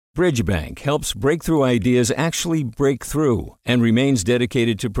Bridgebank helps breakthrough ideas actually break through and remains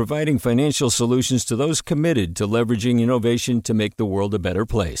dedicated to providing financial solutions to those committed to leveraging innovation to make the world a better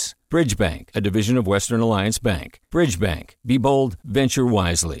place. Bridgebank, a division of Western Alliance Bank. Bridgebank. Be bold, venture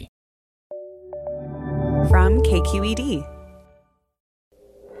wisely. From KQED.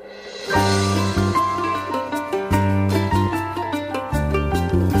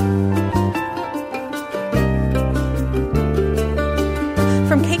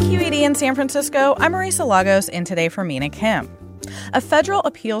 From KQED in San Francisco, I'm Marisa Lagos, in Today for Mina Kim. A federal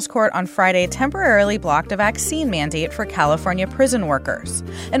appeals court on Friday temporarily blocked a vaccine mandate for California prison workers,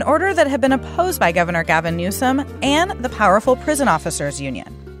 an order that had been opposed by Governor Gavin Newsom and the powerful Prison Officers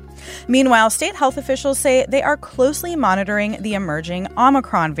Union. Meanwhile, state health officials say they are closely monitoring the emerging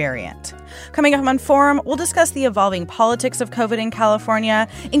Omicron variant. Coming up on Forum, we'll discuss the evolving politics of COVID in California,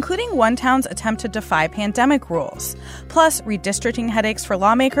 including one town's attempt to defy pandemic rules, plus redistricting headaches for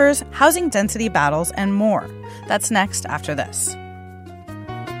lawmakers, housing density battles, and more. That's next after this.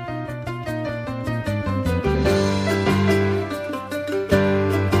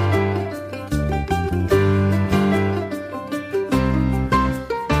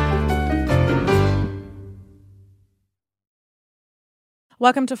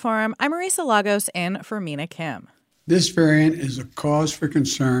 Welcome to Forum. I'm Marisa Lagos in for Mina Kim. This variant is a cause for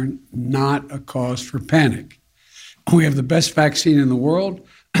concern, not a cause for panic. We have the best vaccine in the world,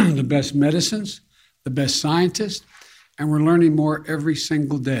 the best medicines, the best scientists, and we're learning more every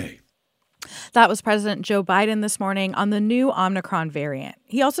single day. That was President Joe Biden this morning on the new Omicron variant.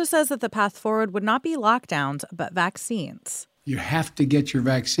 He also says that the path forward would not be lockdowns, but vaccines. You have to get your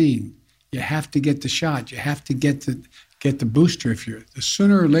vaccine. You have to get the shot. You have to get the booster.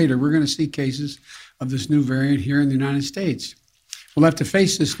 Sooner or later, we're going to see cases of this new variant here in the United States. We'll have to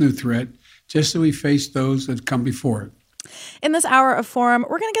face this new threat just as we faced those that come before it. In this hour of Forum,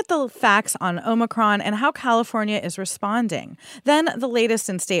 we're going to get the facts on Omicron and how California is responding. Then the latest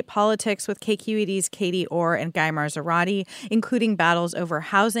in state politics with KQED's Katie Orr and Guy Marzorati, including battles over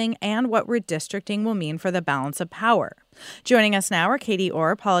housing and what redistricting will mean for the balance of power. Joining us now are Katie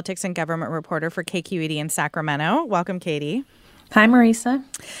Orr, politics and government reporter for KQED in Sacramento. Welcome, Katie. Hi, Marisa.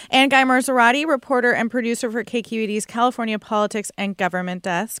 And Guy Marzorati, reporter and producer for KQED's California Politics and Government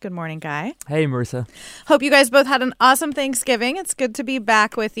Desk. Good morning, Guy. Hey, Marisa. Hope you guys both had an awesome Thanksgiving. It's good to be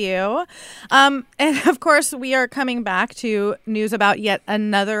back with you. And of course, we are coming back to news about yet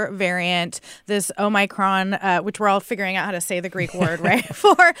another variant, this Omicron, which we're all figuring out how to say the Greek word, right?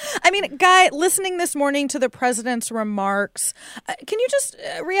 Guy, listening this morning to the president's remarks, can you just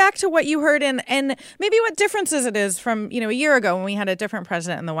react to what you heard and maybe what differences it is from, a year ago when we had a different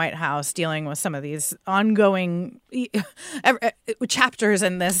president in the White House dealing with some of these ongoing chapters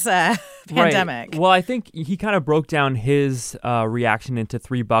in this pandemic. Right. Well, I think he kind of broke down his reaction into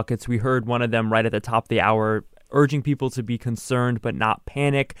three buckets. We heard one of them right at the top of the hour, urging people to be concerned but not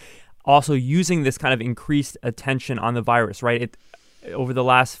panic. Also using this kind of increased attention on the virus, right? Over the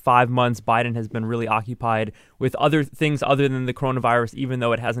last 5 months, Biden has been really occupied with other things other than the coronavirus, even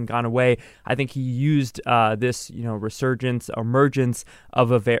though it hasn't gone away. I think he used this, emergence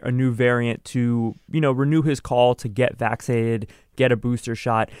of a new variant to, renew his call to get vaccinated, get a booster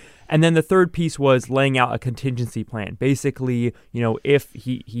shot. And then the third piece was laying out a contingency plan. Basically, if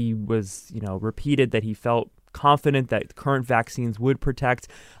he was, repeated that he felt confident that current vaccines would protect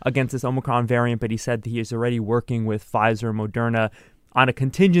against this Omicron variant, but he said that he is already working with Pfizer and Moderna on a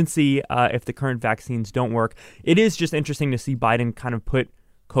contingency if the current vaccines don't work. It is just interesting to see Biden kind of put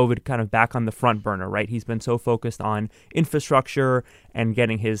COVID kind of back on the front burner, right? He's been so focused on infrastructure and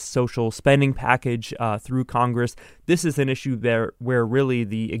getting his social spending package through Congress. This is an issue there where really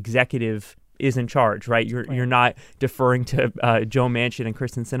the executive is in charge, right? You're not deferring to Joe Manchin and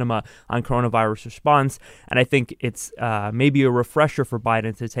Kyrsten Sinema on coronavirus response. And I think it's maybe a refresher for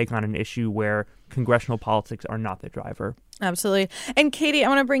Biden to take on an issue where congressional politics are not the driver. Absolutely. And Katie, I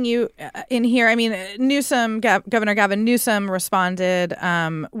want to bring you in here. I mean, Governor Gavin Newsom responded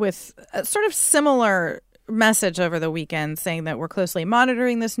with a sort of similar message over the weekend, saying that we're closely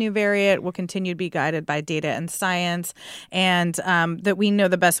monitoring this new variant, will continue to be guided by data and science, and that we know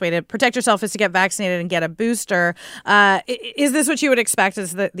the best way to protect yourself is to get vaccinated and get a booster. Is this what you would expect,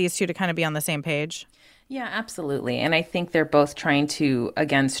 is that these two to kind of be on the same page? Yeah, absolutely. And I think they're both trying to,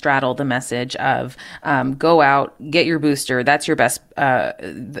 again, straddle the message of go out, get your booster. That's your best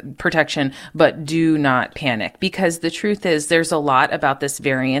protection, but do not panic, because the truth is there's a lot about this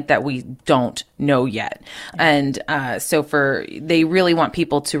variant that we don't know yet. And so they really want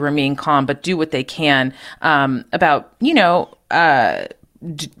people to remain calm, but do what they can about,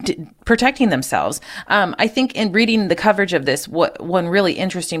 protecting themselves. I think in reading the coverage of this, one really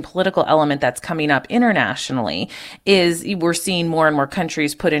interesting political element that's coming up internationally is we're seeing more and more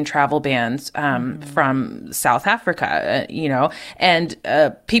countries put in travel bans from South Africa, and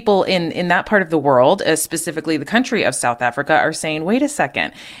people in that part of the world, specifically the country of South Africa, are saying, wait a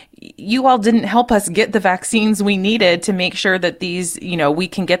second, you all didn't help us get the vaccines we needed to make sure that these, we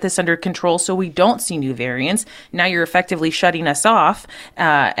can get this under control so we don't see new variants. Now you're effectively shutting us off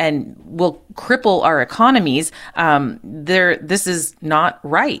and will cripple our economies. This is not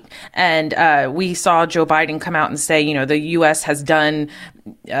right. And we saw Joe Biden come out and say, the U.S. has done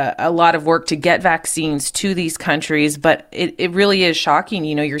a lot of work to get vaccines to these countries, but it really is shocking.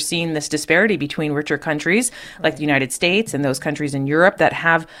 You're seeing this disparity between richer countries like the United States and those countries in Europe that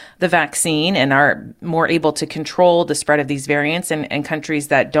have the vaccine and are more able to control the spread of these variants, and countries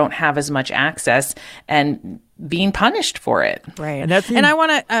that don't have as much access and being punished for it. Right. And I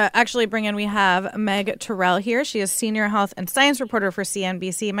want to actually bring in, we have Meg Terrell here. She is Senior Health and Science Reporter for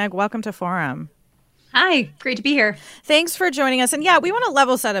CNBC. Meg, welcome to Forum. Hi, great to be here. Thanks for joining us. And we want to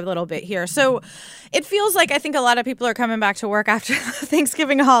level set a little bit here. So it feels like I think a lot of people are coming back to work after the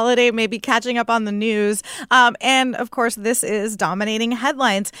Thanksgiving holiday, maybe catching up on the news. And of course, this is dominating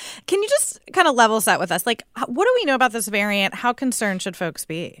headlines. Can you just kind of level set with us? Like, what do we know about this variant? How concerned should folks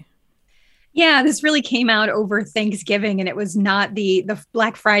be? Yeah, this really came out over Thanksgiving, and it was not the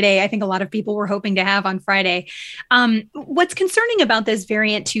Black Friday I think a lot of people were hoping to have on Friday. What's concerning about this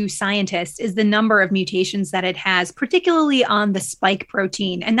variant to scientists is the number of mutations that it has, particularly on the spike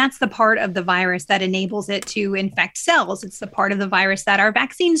protein. And that's the part of the virus that enables it to infect cells. It's the part of the virus that our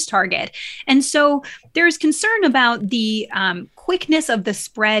vaccines target. And so there's concern about the quickness of the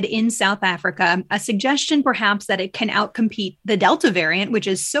spread in South Africa, a suggestion perhaps that it can outcompete the Delta variant, which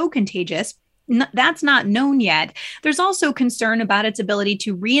is so contagious. That's not known yet. There's also concern about its ability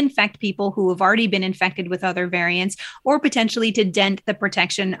to reinfect people who have already been infected with other variants, or potentially to dent the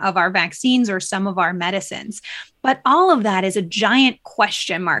protection of our vaccines or some of our medicines. But all of that is a giant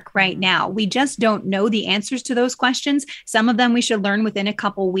question mark right now. We just don't know the answers to those questions. Some of them we should learn within a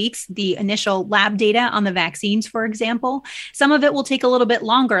couple weeks, the initial lab data on the vaccines, for example. Some of it will take a little bit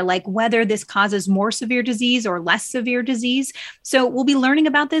longer, like whether this causes more severe disease or less severe disease. So we'll be learning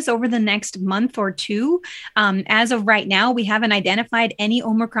about this over the next month or two. As of right now, we haven't identified any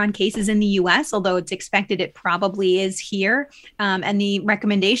Omicron cases in the US, although it's expected it probably is here. And the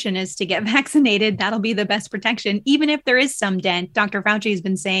recommendation is to get vaccinated. That'll be the best protection. Even if there is some dent, Dr. Fauci has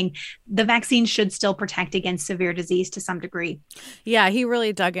been saying the vaccine should still protect against severe disease to some degree. Yeah, he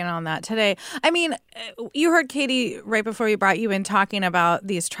really dug in on that today. I mean, you heard Katie right before we brought you in talking about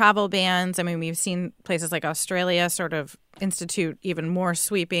these travel bans. I mean, we've seen places like Australia sort of institute even more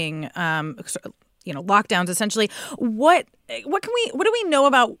sweeping lockdowns, essentially. What do we know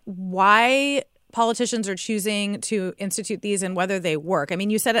about why politicians are choosing to institute these and whether they work? I mean,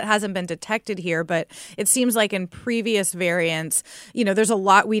 you said it hasn't been detected here, but it seems like in previous variants, there's a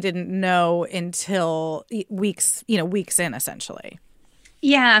lot we didn't know until weeks in, essentially.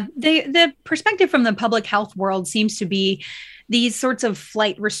 Yeah, the perspective from the public health world seems to be these sorts of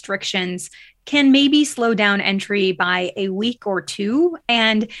flight restrictions can maybe slow down entry by a week or two.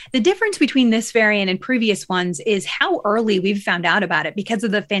 And the difference between this variant and previous ones is how early we've found out about it because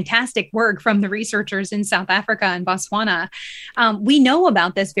of the fantastic work from the researchers in South Africa and Botswana. We know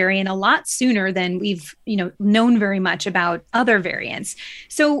about this variant a lot sooner than we've known very much about other variants.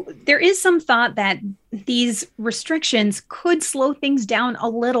 So there is some thought that these restrictions could slow things down a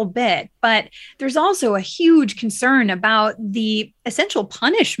little bit, but there's also a huge concern about the essential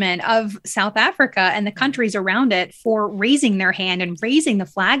punishment of South Africa and the countries around it for raising their hand and raising the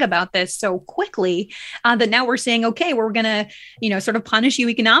flag about this so quickly that now we're saying, okay, we're going to, sort of punish you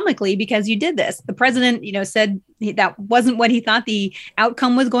economically because you did this. The president, said that wasn't what he thought the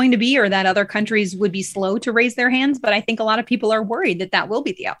outcome was going to be, or that other countries would be slow to raise their hands. But I think a lot of people are worried that that will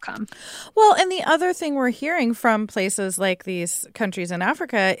be the outcome. Well, and the other thing we're hearing from places like these countries in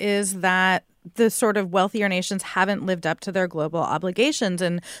Africa is that the sort of wealthier nations haven't lived up to their global obligations.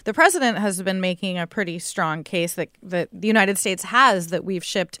 And the president has been making a pretty strong case that the United States has, that we've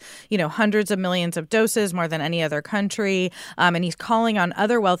shipped, hundreds of millions of doses, more than any other country. And he's calling on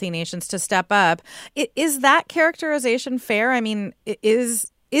other wealthy nations to step up. Is that characterization fair? I mean,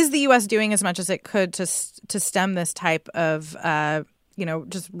 is the U.S. doing as much as it could to stem this type of,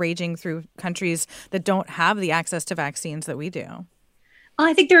 just raging through countries that don't have the access to vaccines that we do? Well,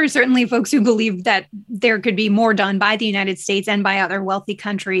 I think there are certainly folks who believe that there could be more done by the United States and by other wealthy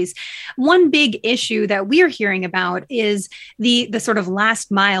countries. One big issue that we're hearing about is the sort of last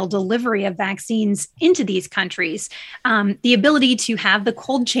mile delivery of vaccines into these countries. The ability to have the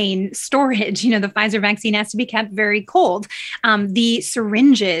cold chain storage, the Pfizer vaccine has to be kept very cold. The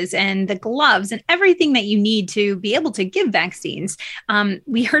syringes and the gloves and everything that you need to be able to give vaccines.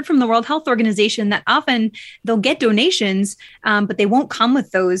 We heard from the World Health Organization that often they'll get donations, but they won't come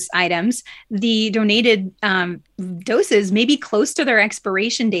with those items. The donated doses may be close to their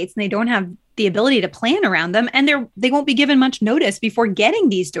expiration dates, and they don't have the ability to plan around them, and they won't be given much notice before getting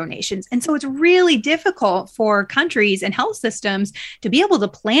these donations. And so it's really difficult for countries and health systems to be able to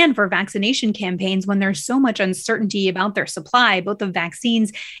plan for vaccination campaigns when there's so much uncertainty about their supply, both of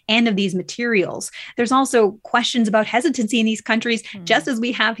vaccines and of these materials. There's also questions about hesitancy in these countries, just as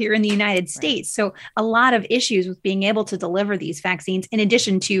we have here in the United States. So a lot of issues with being able to deliver these vaccines, in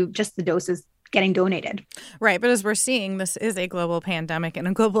addition to just the doses getting donated. Right. But as we're seeing, this is a global pandemic and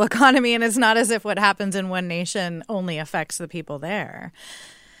a global economy, and it's not as if what happens in one nation only affects the people there.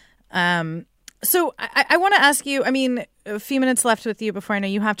 So I want to ask you, a few minutes left with you before I know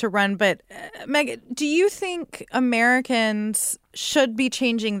you have to run, but Meg, do you think Americans should be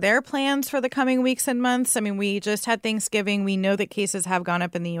changing their plans for the coming weeks and months? We just had Thanksgiving. We know that cases have gone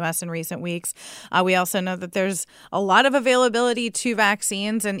up in the U.S. in recent weeks. We also know that there's a lot of availability to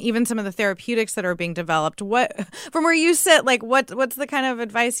vaccines and even some of the therapeutics that are being developed. From where you sit, what's the kind of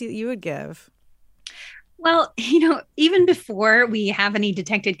advice you would give? Well, even before we have any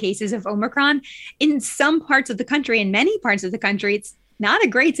detected cases of Omicron, in some parts of the country, in many parts of the country, it's not a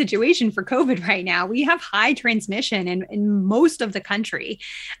great situation for COVID right now. We have high transmission in most of the country.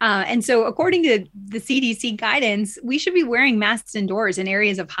 And so according to the CDC guidance, we should be wearing masks indoors in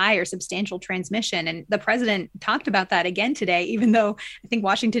areas of high or substantial transmission. And the president talked about that again today, even though I think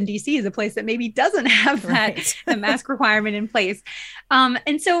Washington, D.C. is a place that maybe doesn't have the mask requirement in place.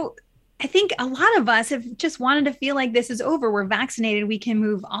 And so I think a lot of us have just wanted to feel like this is over. We're vaccinated. We can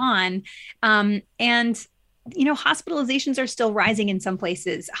move on. Hospitalizations are still rising in some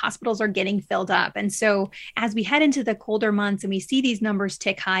places. Hospitals are getting filled up. And so as we head into the colder months and we see these numbers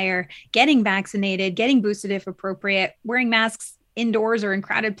tick higher, getting vaccinated, getting boosted if appropriate, wearing masks indoors or in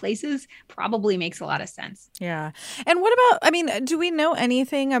crowded places probably makes a lot of sense. Yeah. And what about, do we know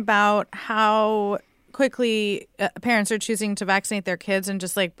anything about how quickly parents are choosing to vaccinate their kids, and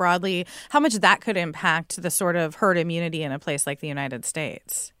just broadly how much that could impact the sort of herd immunity in a place like the United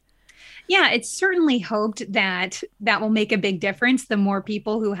States? Yeah, it's certainly hoped that will make a big difference. The more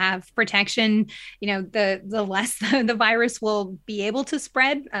people who have protection, the less the virus will be able to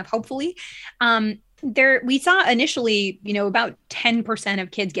spread, hopefully. We saw initially, about 10%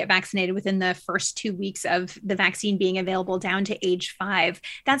 of kids get vaccinated within the first 2 weeks of the vaccine being available down to age 5.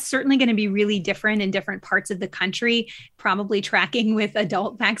 That's certainly going to be really different in different parts of the country, probably tracking with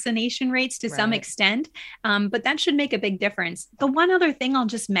adult vaccination rates to some extent. But that should make a big difference. The one other thing I'll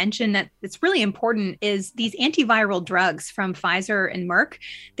just mention that's really important is these antiviral drugs from Pfizer and Merck.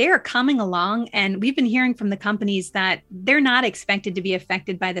 They are coming along, and we've been hearing from the companies that they're not expected to be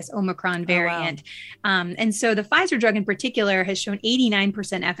affected by this Omicron variant. Oh, wow. And so the Pfizer drug in particular has shown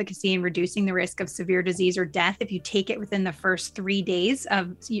 89% efficacy in reducing the risk of severe disease or death if you take it within the first 3 days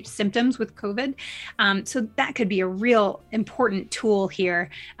of symptoms with COVID. So that could be a real important tool here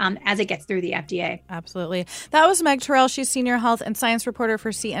as it gets through the FDA. Absolutely. That was Meg Terrell. She's senior health and science reporter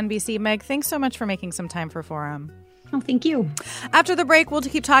for CNBC. Meg, thanks so much for making some time for Forum. Oh, thank you. After the break, we'll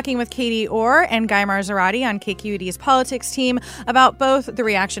keep talking with Katie Orr and Guy Marzorati on KQED's politics team about both the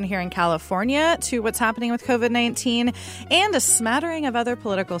reaction here in California to what's happening with COVID-19 and a smattering of other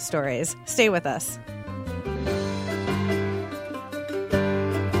political stories. Stay with us.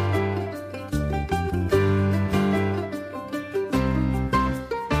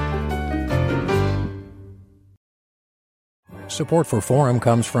 Support for Forum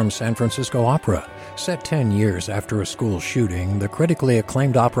comes from San Francisco Opera. Set 10 years after a school shooting, the critically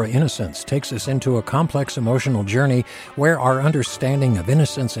acclaimed opera Innocence takes us into a complex emotional journey where our understanding of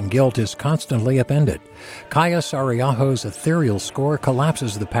innocence and guilt is constantly upended. Kaya Sariaho's ethereal score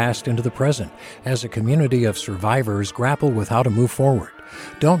collapses the past into the present as a community of survivors grapple with how to move forward.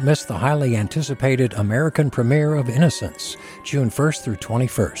 Don't miss the highly anticipated American premiere of Innocence, June 1st through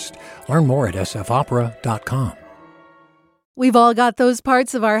 21st. Learn more at sfopera.com. We've all got those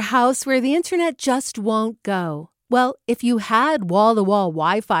parts of our house where the internet just won't go. Well, if you had wall-to-wall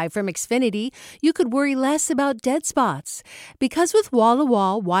Wi-Fi from Xfinity, you could worry less about dead spots. Because with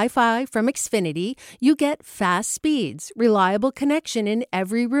wall-to-wall Wi-Fi from Xfinity, you get fast speeds, reliable connection in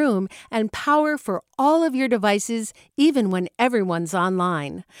every room, and power for all of your devices, even when everyone's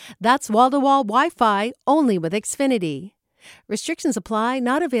online. That's wall-to-wall Wi-Fi only with Xfinity. Restrictions apply,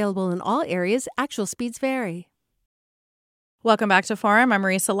 not available in all areas. Actual speeds vary. Welcome back to Forum. I'm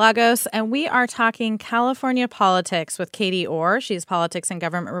Marisa Lagos, and we are talking California politics with Katie Orr. She's politics and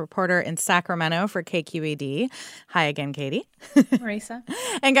government reporter in Sacramento for KQED. Hi again, Katie. Marisa.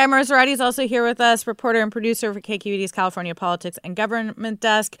 And Guy Marzorati is also here with us, reporter and producer for KQED's California Politics and Government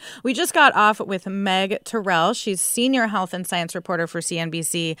Desk. We just got off with Meg Terrell. She's senior health and science reporter for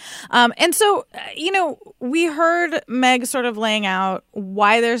CNBC. And so, we heard Meg sort of laying out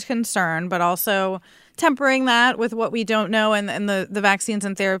why there's concern, but also tempering that with what we don't know and the vaccines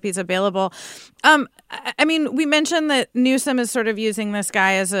and therapies available. We mentioned that Newsom is sort of using this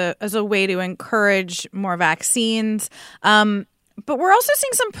guy as a way to encourage more vaccines. But we're also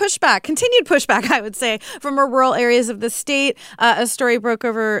seeing some pushback, continued pushback, I would say, from rural areas of the state. A story broke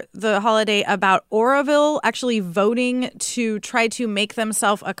over the holiday about Oroville actually voting to try to make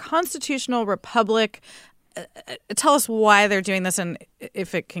themselves a constitutional republic. Tell us why they're doing this and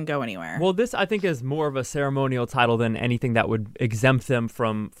if it can go anywhere. Well, this, I think, is more of a ceremonial title than anything that would exempt them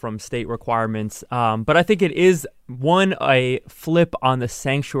from state requirements. But I think it is, a flip on the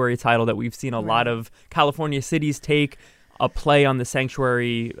sanctuary title that we've seen a lot of California cities take, a play on the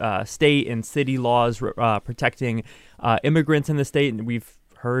sanctuary state and city laws protecting immigrants in the state. And we've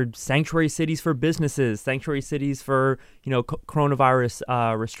heard sanctuary cities for businesses, sanctuary cities for,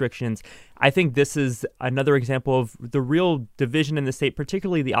 coronavirus restrictions. I think this is another example of the real division in the state,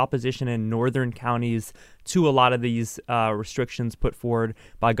 particularly the opposition in northern counties to a lot of these restrictions put forward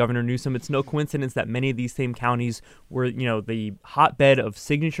by Governor Newsom. It's no coincidence that many of these same counties were, the hotbed of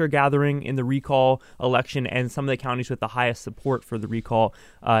signature gathering in the recall election and some of the counties with the highest support for the recall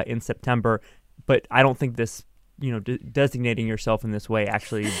in September. But I don't think this designating yourself in this way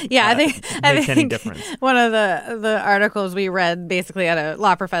actually makes any difference. One of the articles we read basically had a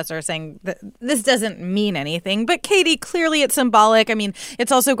law professor saying that this doesn't mean anything. But Katie, clearly it's symbolic. I mean,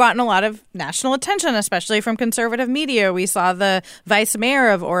 it's also gotten a lot of national attention, especially from conservative media. We saw the vice mayor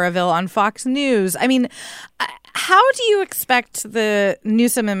of Oroville on Fox News. I mean, how do you expect the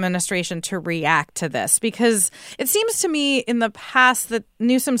Newsom administration to react to this? Because it seems to me in the past that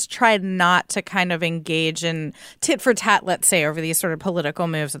Newsom's tried not to kind of engage in tit for tat, let's say, over these sort of political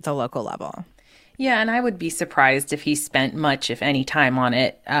moves at the local level. Yeah, and I would be surprised if he spent much, if any, time on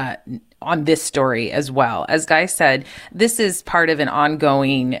it, on this story as well. As Guy said, this is part of an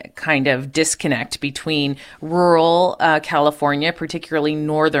ongoing kind of disconnect between rural California, particularly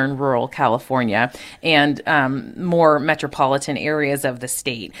northern rural California, and more metropolitan areas of the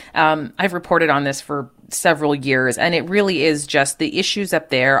state. I've reported on this for several years, and it really is just the issues up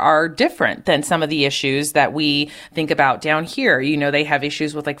there are different than some of the issues that we think about down here. They have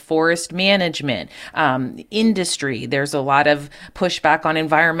issues with like forest management, industry. There's a lot of pushback on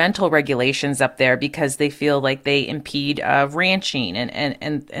environmental regulations up there because they feel like they impede ranching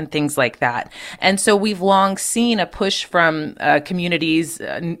and things like that. And so we've long seen a push from communities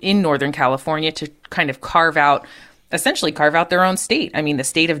in Northern California to kind of essentially carve out their own state. I mean, the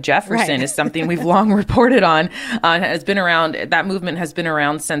state of Jefferson is something we've long reported on, has been around. That movement has been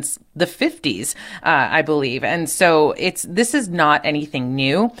around since the 50s, I believe. And so this is not anything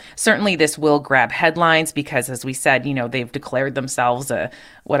new. Certainly this will grab headlines because, as we said, they've declared themselves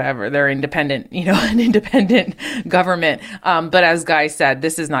they're independent, an independent government. But as Guy said,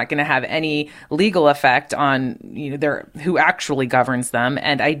 this is not going to have any legal effect on, who actually governs them.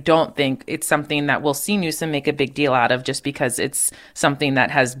 And I don't think it's something that we'll see Newsom make a big deal out of just because it's something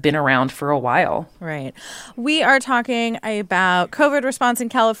that has been around for a while. Right. We are talking about COVID response in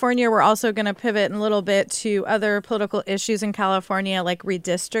California. We're also going to pivot in a little bit to other political issues in California, like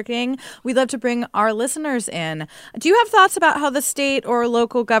redistricting. We'd love to bring our listeners in. Do you have thoughts about how the state or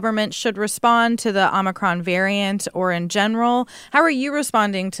local government should respond to the Omicron variant or in general? How are you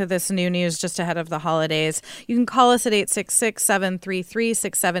responding to this new news just ahead of the holidays? You can call us at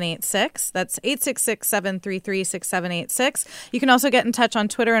 866-733-6786. That's 866-733-6786. You can also get in touch on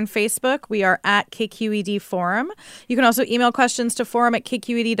Twitter and Facebook. We are at KQED Forum. You can also email questions to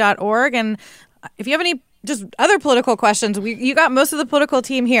forum@kqed.org. And if you have any just other political questions. You got most of the political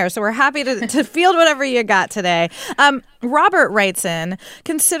team here, so we're happy to field whatever you got today. Robert writes in,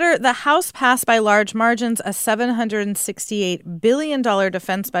 consider the House passed by large margins a $768 billion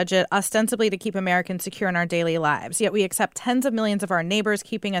defense budget, ostensibly to keep Americans secure in our daily lives. Yet we accept tens of millions of our neighbors,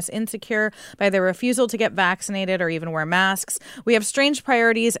 keeping us insecure by their refusal to get vaccinated or even wear masks. We have strange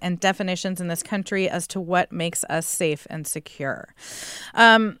priorities and definitions in this country as to what makes us safe and secure.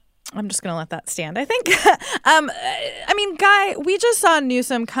 I'm just going to let that stand, I think. I mean, Guy, we just saw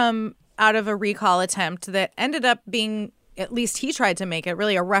Newsom come out of a recall attempt that ended up being, at least he tried to make it,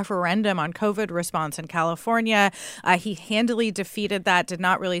 really a referendum on COVID response in California. He handily defeated that, did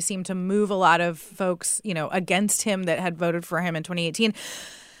not really seem to move a lot of folks, against him that had voted for him in 2018.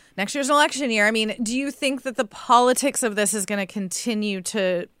 Next year's an election year. I mean, do you think that the politics of this is going to continue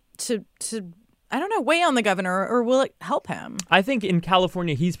to I don't know, weigh on the governor, or will it help him? I think in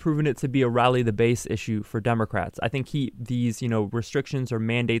California, he's proven it to be a rally the base issue for Democrats. I think these restrictions or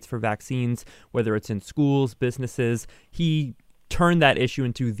mandates for vaccines, whether it's in schools, businesses, he turned that issue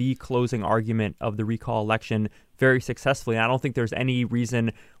into the closing argument of the recall election very successfully. And I don't think there's any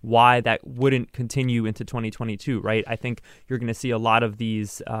reason why that wouldn't continue into 2022, right? I think you're going to see a lot of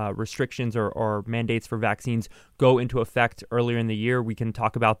these restrictions or mandates for vaccines go into effect earlier in the year. We can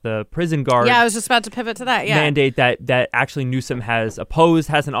talk about the prison guard. Yeah, I was just about to pivot to that. Yeah, mandate that actually Newsom has opposed,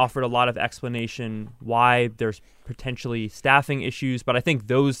 hasn't offered a lot of explanation why. There's potentially staffing issues, but I think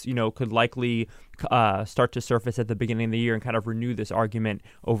those, could likely start to surface at the beginning of the year and kind of renew this argument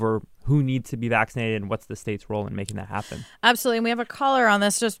over who needs to be vaccinated and what's the state's role in making that happen. Absolutely. And we have a caller on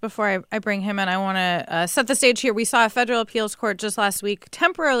this. Just before I bring him in, I want to set the stage here. We saw a federal appeals court just last week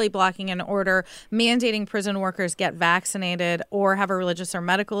temporarily blocking an order mandating prison workers get vaccinated or have a religious or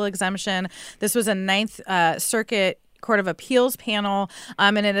medical exemption. This was a Ninth Circuit Court of Appeals panel,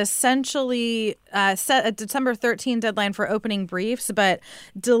 and it essentially set a December 13 deadline for opening briefs, but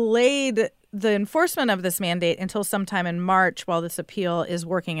delayed the enforcement of this mandate until sometime in March while this appeal is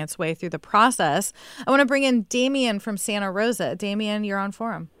working its way through the process. I want to bring in Damien from Santa Rosa. Damien, you're on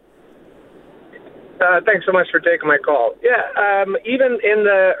Forum. Thanks so much for taking my call. Yeah, even in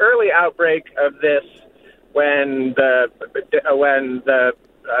the early outbreak of this, when the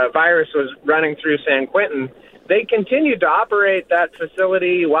virus was running through San Quentin, they continued to operate that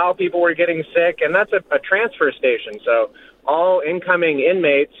facility while people were getting sick, and that's a transfer station. So all incoming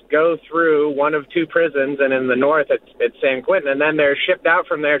inmates go through one of two prisons, and in the north it's San Quentin, and then they're shipped out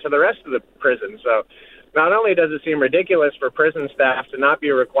from there to the rest of the prison. So not only does it seem ridiculous for prison staff to not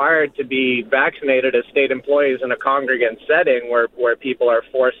be required to be vaccinated as state employees in a congregate setting where people are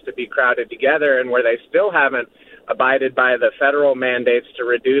forced to be crowded together and where they still haven't abided by the federal mandates to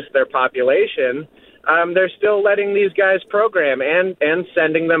reduce their population, they're still letting these guys program and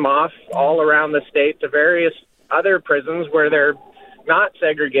sending them off all around the state to various other prisons where they're not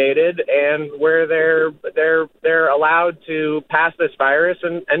segregated and where they're allowed to pass this virus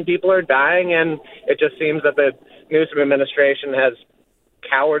and people are dying. And it just seems that the Newsom administration has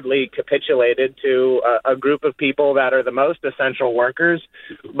cowardly capitulated to a group of people that are the most essential workers,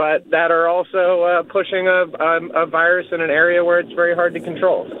 but that are also pushing a virus in an area where it's very hard to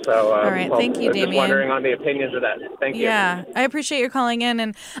control. So, all right, thank you, Damien. Just wondering on the opinions of that. Thank you. Yeah, I appreciate your calling in.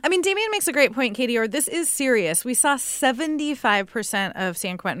 And I mean, Damien makes a great point, Katie, or this is serious. We saw 75% of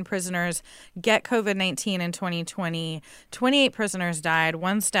San Quentin prisoners get COVID-19 in 2020. 28 prisoners died,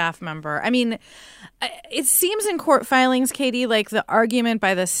 one staff member. I mean, it seems in court filings, Katie, like the argument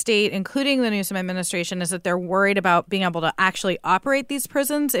by the state, including the Newsom administration, is that they're worried about being able to actually operate these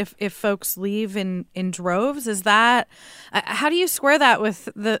prisons if folks leave in droves. Is that, how do you square that with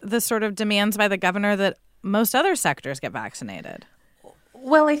the sort of demands by the governor that most other sectors get vaccinated?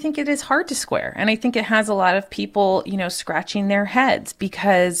 Well, I think it is hard to square. And I think it has a lot of people, scratching their heads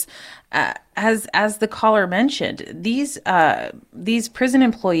because as the caller mentioned, these prison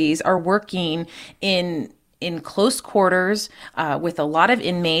employees are working in close quarters with a lot of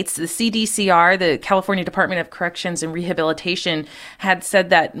inmates. The CDCR, the California Department of Corrections and Rehabilitation, had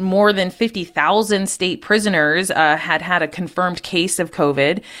said that more than 50,000 state prisoners had a confirmed case of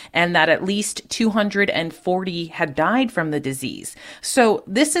COVID and that at least 240 had died from the disease. So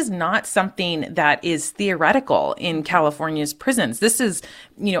this is not something that is theoretical in California's prisons. This is,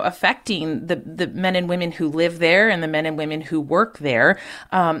 affecting the men and women who live there and the men and women who work there.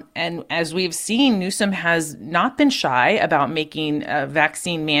 And as we've seen, Newsom has has not been shy about making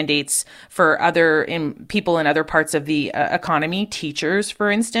vaccine mandates for people in other parts of the economy. Teachers,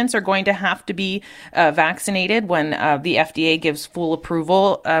 for instance, are going to have to be vaccinated when the FDA gives full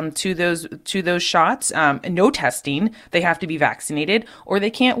approval to those shots. No testing; they have to be vaccinated, or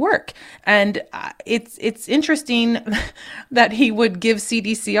they can't work. And it's interesting that he would give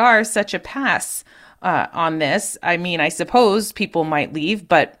CDCR such a pass on this. I mean, I suppose people might leave,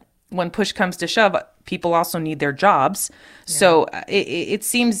 but when push comes to shove, people also need their jobs. Yeah. So it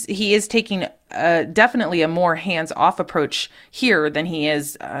seems he is taking definitely a more hands-off approach here than he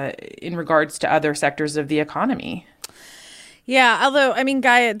is in regards to other sectors of the economy. Yeah, although, I mean,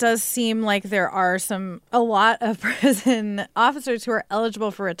 Guy, it does seem like there are a lot of prison officers who are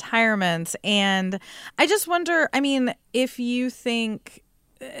eligible for retirement. And I just wonder, I mean, if you think,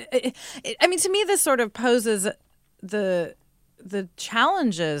 I mean, to me, this sort of poses the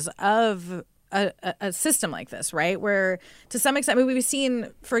challenges of a system like this, right? Where to some extent, I mean, we've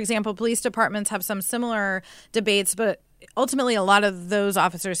seen, for example, police departments have some similar debates, but ultimately a lot of those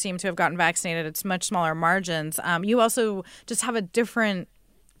officers seem to have gotten vaccinated. It's much smaller margins. You also just have a different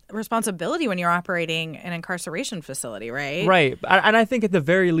responsibility when you're operating an incarceration facility, right? Right. And I think at the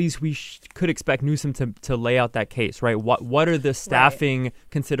very least we could expect Newsom to lay out that case, right? What are the staffing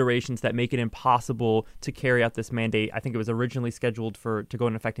considerations that make it impossible to carry out this mandate? I think it was originally scheduled to go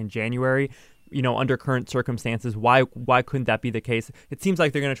into effect in January. You know, under current circumstances, why couldn't that be the case? It seems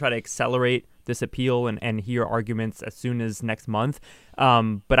like they're going to try to accelerate this appeal and hear arguments as soon as next month.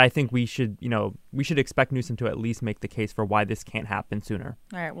 But I think we should expect Newsom to at least make the case for why this can't happen sooner.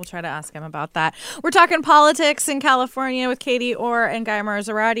 All right, we'll try to ask him about that. We're talking politics in California with Katie Orr and Guy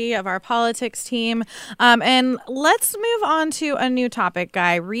Marzorati of our politics team. And let's move on to a new topic,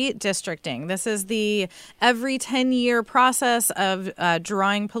 Guy, redistricting. This is the every 10-year process of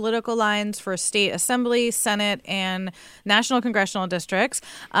drawing political lines for state assembly, Senate, and national congressional districts.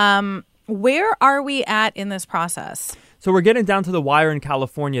 Where are we at in this process? So we're getting down to the wire in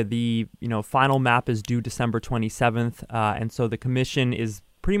California. The final map is due December 27th, and so the commission is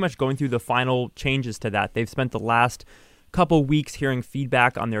pretty much going through the final changes to that. They've spent the last couple weeks hearing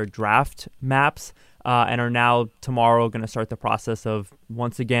feedback on their draft maps, and are now tomorrow going to start the process of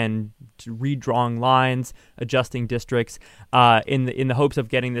once again redrawing lines, adjusting districts, in the hopes of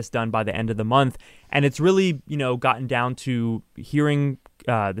getting this done by the end of the month. And it's really gotten down to hearing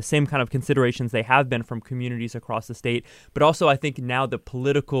the same kind of considerations they have been from communities across the state, but also I think now the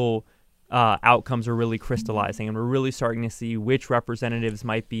political outcomes are really crystallizing, and we're really starting to see which representatives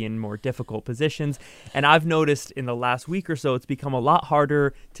might be in more difficult positions. And I've noticed in the last week or so, it's become a lot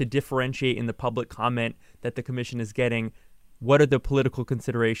harder to differentiate in the public comment that the commission is getting. What are the political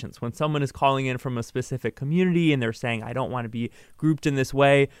considerations? When someone is calling in from a specific community and they're saying, I don't want to be grouped in this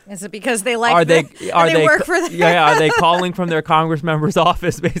way. Is it because they like they work for them? Yeah, are they calling from their Congress member's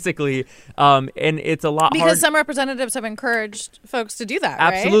office, basically? And it's a lot because some representatives have encouraged folks to do that,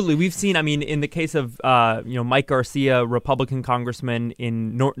 Absolutely. Right? We've seen, in the case of, Mike Garcia, Republican congressman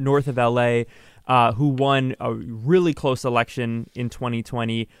in north of L.A., who won a really close election in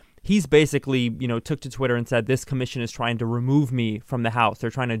 2020, he's basically, took to Twitter and said, this commission is trying to remove me from the House. They're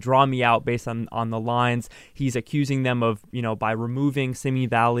trying to draw me out based on the lines. He's accusing them of, by removing Simi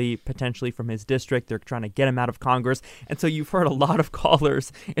Valley potentially from his district, they're trying to get him out of Congress. And so you've heard a lot of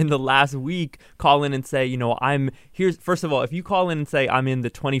callers in the last week call in and say, first of all, if you call in and say, I'm in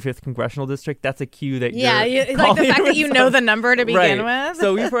the 25th congressional district, that's a cue that you're like the fact that you know the number to begin with.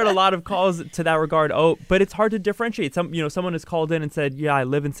 So we've heard a lot of calls to that regard. But it's hard to differentiate. Someone has called in and said, yeah, I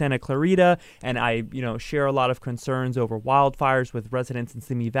live in Santa Clarita, and I, share a lot of concerns over wildfires with residents in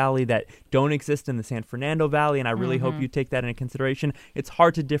Simi Valley that don't exist in the San Fernando Valley, and I really hope you take that into consideration. It's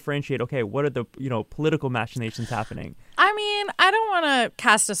hard to differentiate, okay, what are the, political machinations happening? I don't want to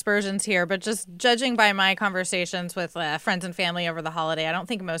cast aspersions here, but just judging by my conversations with friends and family over the holiday, I don't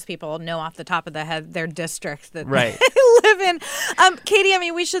think most people know off the top of their head their district that they live in.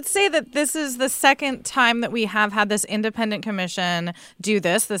 Katie, we should say that this is the second time that we have had this independent commission do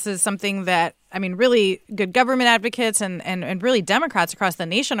this. This is something that really good government advocates and really Democrats across the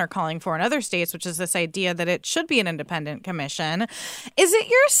nation are calling for in other states, which is this idea that it should be an independent commission. Is it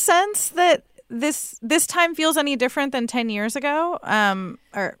your sense that this time feels any different than 10 years ago?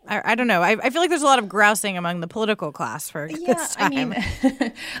 Or I don't know. I feel like there's a lot of grousing among the political class for this time.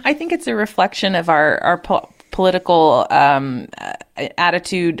 I think it's a reflection of our political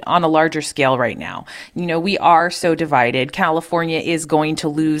attitude on a larger scale right now. We are so divided. California is going to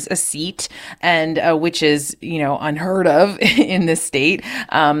lose a seat, and which is unheard of in this state,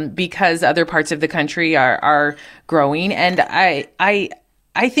 because other parts of the country are growing. And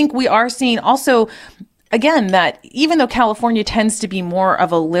I think we are seeing also again, that even though California tends to be more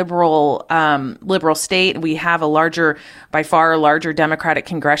of a liberal state, we have by far a larger Democratic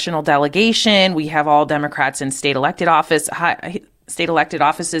congressional delegation. We have all Democrats in state elected offices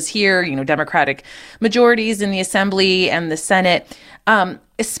here, Democratic majorities in the Assembly and the Senate.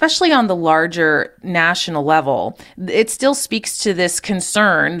 Especially on the larger national level, it still speaks to this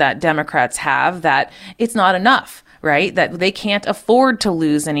concern that Democrats have that it's not enough, right? That they can't afford to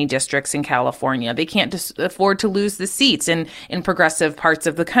lose any districts in California. They can't afford to lose the seats in progressive parts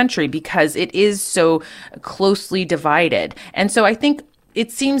of the country because it is so closely divided. And so I think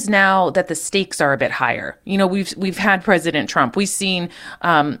it seems now that the stakes are a bit higher. We've had President Trump. We've seen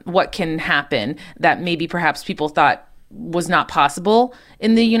what can happen that maybe perhaps people thought was not possible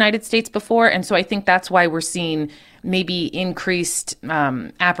in the United States before. And so I think that's why we're seeing maybe increased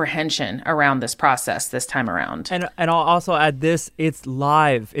apprehension around this process this time around. And I'll also add this, it's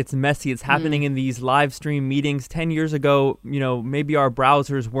live, it's messy, it's happening in these live stream meetings. 10 years ago, maybe our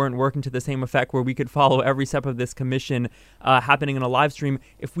browsers weren't working to the same effect where we could follow every step of this commission happening in a live stream.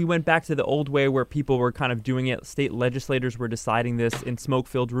 If we went back to the old way where people were kind of doing it, state legislators were deciding this in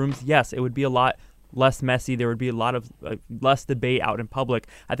smoke-filled rooms, yes, it would be a lot less messy. There would be a lot of less debate out in public.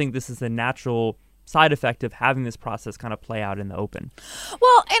 I think this is a natural side effect of having this process kind of play out in the open.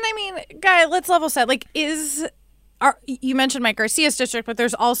 Well, and I mean, Guy, let's level set. You mentioned Mike Garcia's district, but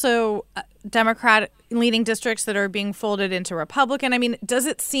there's also Democrat leading districts that are being folded into Republican. I mean, does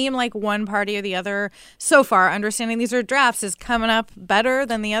it seem like one party or the other so far, understanding these are drafts, is coming up better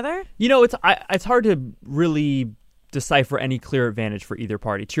than the other? It's hard to really decipher any clear advantage for either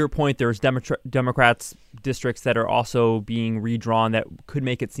party. To your point, there's Democrats districts that are also being redrawn that could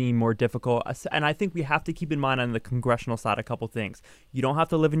make it seem more difficult. And I think we have to keep in mind on the congressional side a couple things. You don't have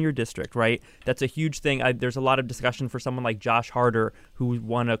to live in your district, right? That's a huge thing. There's a lot of discussion for someone like Josh Harder, who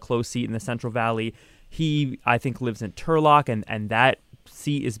won a close seat in the Central Valley. He, I think, lives in Turlock, and that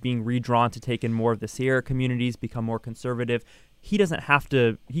seat is being redrawn to take in more of the Sierra communities, become more conservative. He doesn't have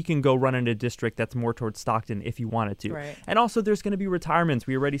to, he can go run in a district that's more towards Stockton if he wanted to. Right. And also there's going to be retirements.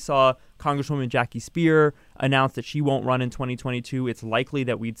 We already saw Congresswoman Jackie Speer announce that she won't run in 2022. It's likely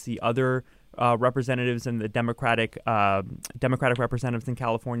that we'd see other representatives in the Democratic representatives in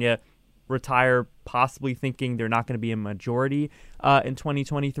California retire, possibly thinking they're not going to be a majority in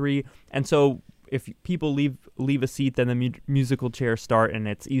 2023. And so if people leave a seat, then the musical chairs start, and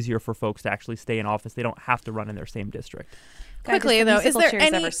it's easier for folks to actually stay in office. They don't have to run in their same district. Quickly, though, is there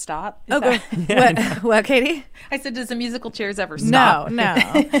any... ever stop? What, Katie? I said, does the musical chairs ever stop? No.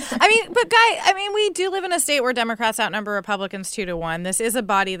 I mean, but Guy, we do live in a state where Democrats outnumber Republicans 2-1. This is a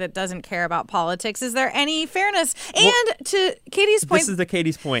body that doesn't care about politics. Is there any fairness? And to Katie's point... This is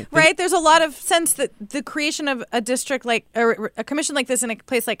Katie's point. Right? There's a lot of sense that the creation of a district or a commission like this in a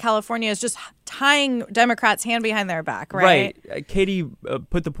place like California is just tying Democrats' hand behind their back, right? Right. Katie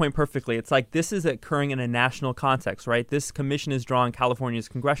put the point perfectly. It's like this is occurring in a national context, right? This commission is drawing California's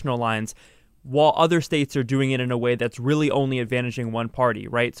congressional lines while other states are doing it in a way that's really only advantaging one party,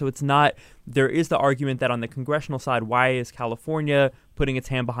 right? So it's not, there is the argument that on the congressional side, why is California putting its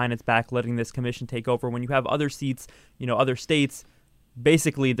hand behind its back, letting this commission take over when you have other seats, other states,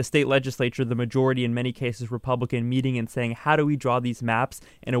 basically the state legislature, the majority in many cases Republican, meeting and saying, how do we draw these maps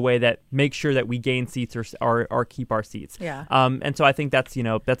in a way that makes sure that we gain seats or keep our seats? Yeah. And so I think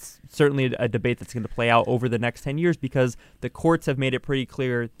that's certainly a debate that's going to play out over the next 10 years because the courts have made it pretty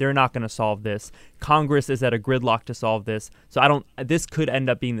clear they're not going to solve this. Congress is at a gridlock to solve this. So this could end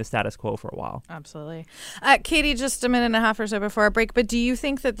up being the status quo for a while. Absolutely. Katie, just a minute and a half or so before our break, but do you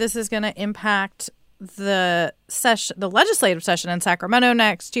think that this is going to impact the legislative session in Sacramento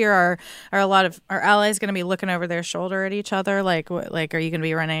next year? Are a lot of our allies going to be looking over their shoulder at each other? Like, are you going to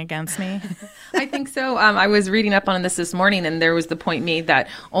be running against me? I think so. I was reading up on this morning, and there was the point made that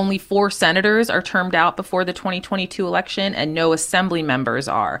only 4 senators are termed out before the 2022 election, and no assembly members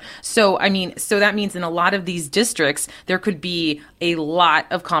are. So, so that means in a lot of these districts, there could be a lot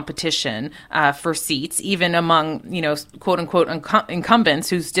of competition for seats, even among, quote unquote incumbents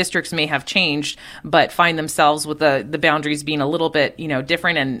whose districts may have changed, but find themselves with the boundaries being a little bit,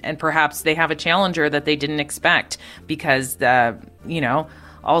 different, and perhaps they have a challenger that they didn't expect because,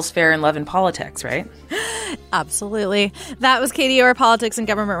 all's fair in love and politics, right? Absolutely. That was Katie Orr, politics and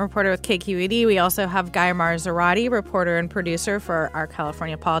government reporter with KQED. We also have Guy Marzorati, reporter and producer for our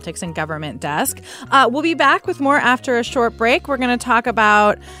California politics and government desk. We'll be back with more after a short break. We're going to talk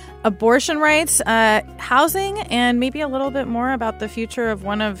about abortion rights, housing, and maybe a little bit more about the future of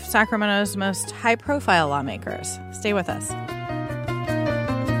one of Sacramento's most high-profile lawmakers. Stay with us.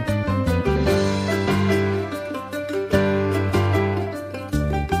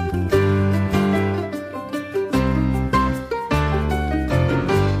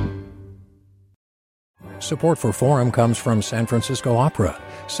 Support for Forum comes from San Francisco Opera.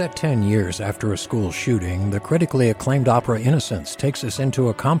 Set 10 years after a school shooting, the critically acclaimed opera Innocence takes us into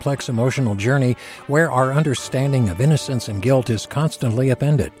a complex emotional journey where our understanding of innocence and guilt is constantly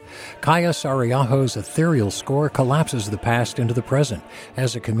upended. Kaya Sariaho's ethereal score collapses the past into the present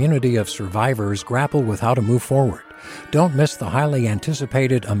as a community of survivors grapple with how to move forward. Don't miss the highly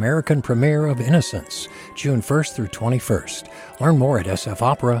anticipated American premiere of Innocence, June 1st through 21st. Learn more at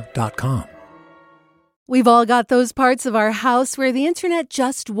sfopera.com. We've all got those parts of our house where the internet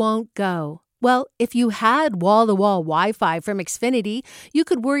just won't go. Well, if you had wall-to-wall Wi-Fi from Xfinity, you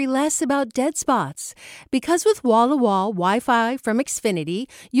could worry less about dead spots. Because with wall-to-wall Wi-Fi from Xfinity,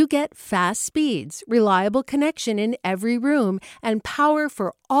 you get fast speeds, reliable connection in every room, and power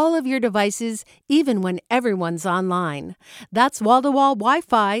for all of your devices, even when everyone's online. That's wall-to-wall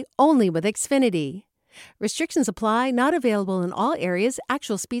Wi-Fi only with Xfinity. Restrictions apply, not available in all areas.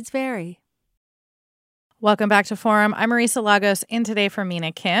 Actual speeds vary. Welcome back to Forum. I'm Marisa Lagos, in today for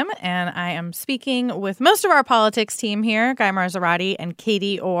Mina Kim, and I am speaking with most of our politics team here, Guy Marzorati and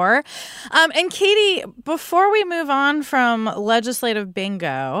Katie Orr. And Katie, before we move on from legislative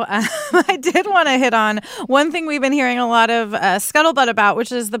bingo, I did want to hit on one thing we've been hearing a lot of scuttlebutt about,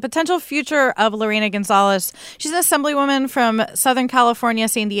 which is the potential future of Lorena Gonzalez. She's an assemblywoman from Southern California,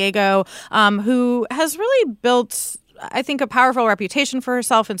 San Diego, who has really built, I think, a powerful reputation for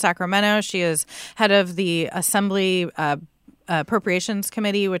herself in Sacramento. She is head of the Assembly Appropriations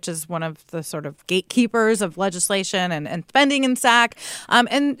Committee, which is one of the sort of gatekeepers of legislation and spending in SAC.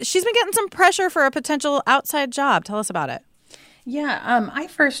 And she's been getting some pressure for a potential outside job. Tell us about it. Yeah, I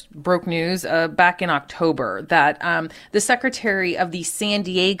first broke news back in October that the secretary of the San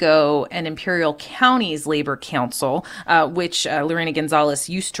Diego and Imperial Counties Labor Council, which Lorena Gonzalez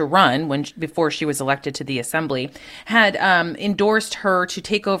used to run before she was elected to the Assembly, had endorsed her to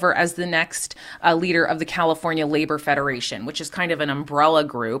take over as the next leader of the California Labor Federation, which is kind of an umbrella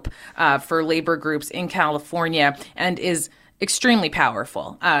group for labor groups in California and is extremely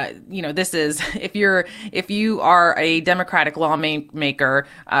powerful. This is, if you are a Democratic lawmaker,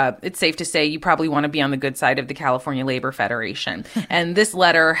 it's safe to say you probably want to be on the good side of the California Labor Federation. And this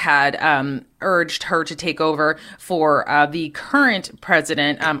letter had urged her to take over for the current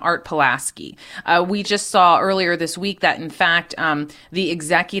president, Art Pulaski. We just saw earlier this week that, in fact, the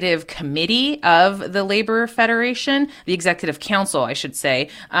executive committee of the Labor Federation, the executive council, I should say,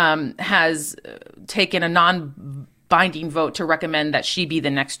 has taken a non-binding vote to recommend that she be the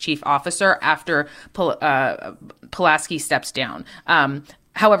next chief officer after Pulaski steps down.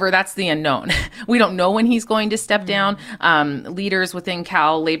 However, that's the unknown. We don't know when he's going to step down. Leaders within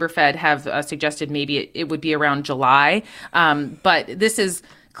Cal Labor Fed have suggested maybe it would be around July. But this is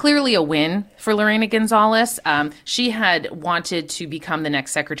clearly a win for Lorena Gonzalez. She had wanted to become the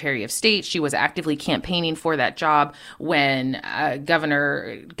next Secretary of State. She was actively campaigning for that job when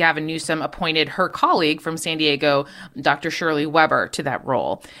Governor Gavin Newsom appointed her colleague from San Diego, Dr. Shirley Weber, to that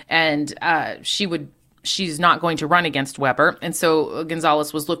role. And she's not going to run against Weber. And so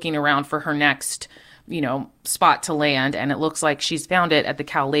Gonzalez was looking around for her next, spot to land. And it looks like she's found it at the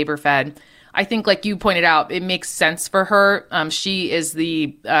Cal Labor Fed. I think, like you pointed out, it makes sense for her. She is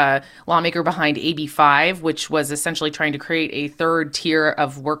the lawmaker behind AB 5, which was essentially trying to create a third tier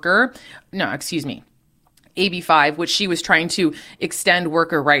of worker. No, excuse me. AB 5, which she was trying to extend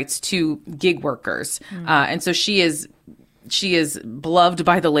worker rights to gig workers. And so she is beloved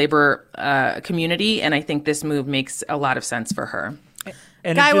by the labor community, and I think this move makes a lot of sense for her.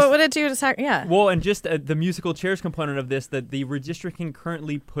 And Guy, what would it do to yeah? Well, and just the musical chairs component of this, that the redistricting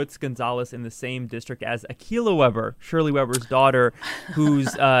currently puts Gonzalez in the same district as Akilah Weber, Shirley Weber's daughter,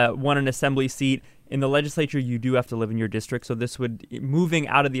 who's won an assembly seat. In the legislature, you do have to live in your district, so this would, moving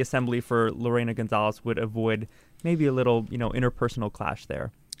out of the assembly for Lorena Gonzalez would avoid maybe a little, interpersonal clash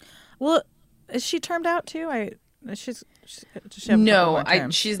there. Well, is she termed out too? She's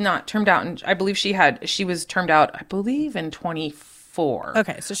not termed out. And I believe she was termed out, I believe, in 2014.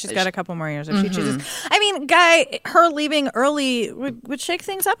 Okay, so she's got a couple more years if she chooses. I mean, Guy, her leaving early would shake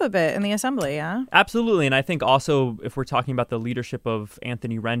things up a bit in the assembly, yeah? Absolutely, and I think also if we're talking about the leadership of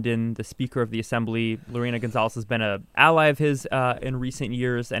Anthony Rendon, the Speaker of the Assembly, Lorena Gonzalez has been an ally of his in recent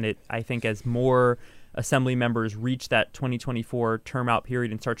years, and I think as more Assembly members reach that 2024 term out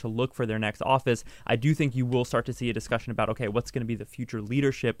period and start to look for their next office, I do think you will start to see a discussion about, okay, what's going to be the future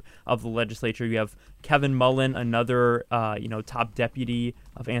leadership of the legislature. You have Kevin Mullen, another top deputy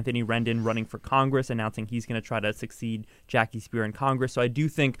of Anthony Rendon, running for Congress, announcing he's going to try to succeed Jackie Speier in Congress. So I do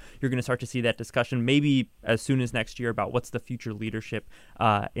think you're going to start to see that discussion maybe as soon as next year about what's the future leadership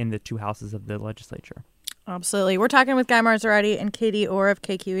in the two houses of the legislature. Absolutely. We're talking with Guy Marzorati and Katie Orr of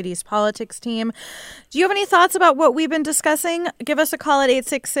KQED's politics team. Do you have any thoughts about what we've been discussing? Give us a call at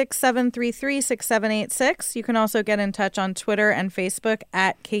 866-733-6786. You can also get in touch on Twitter and Facebook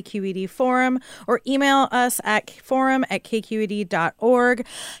at KQED Forum, or email us at forum@kqed.org.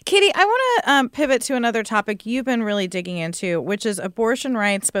 Katie, I want to pivot to another topic you've been really digging into, which is abortion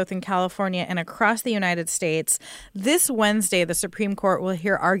rights both in California and across the United States. This Wednesday, the Supreme Court will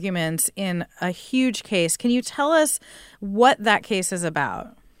hear arguments in a huge case. Can you tell us what that case is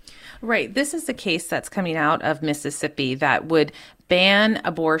about? Right. This is a case that's coming out of Mississippi that would ban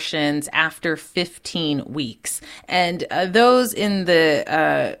abortions after 15 weeks. And those in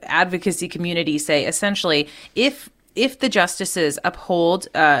the advocacy community say essentially if the justices uphold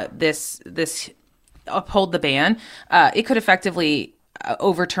uphold the ban, it could effectively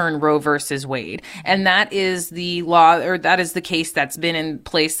overturn Roe versus Wade. And that is the law, or that is the case that's been in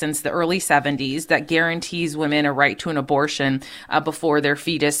place since the early 70s that guarantees women a right to an abortion before their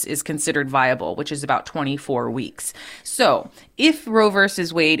fetus is considered viable, which is about 24 weeks. So if Roe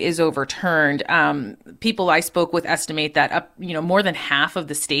versus Wade is overturned, people I spoke with estimate that more than half of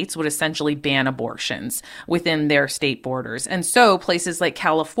the states would essentially ban abortions within their state borders. And so places like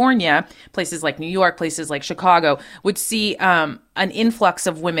California, places like New York, places like Chicago would see an influx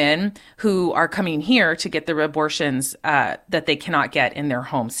of women who are coming here to get their abortions that they cannot get in their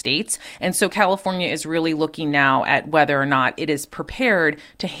home states. And so California is really looking now at whether or not it is prepared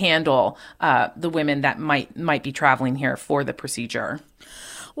to handle the women that might be traveling here for the procedure.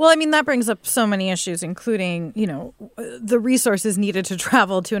 Well, I mean, that brings up so many issues, including, the resources needed to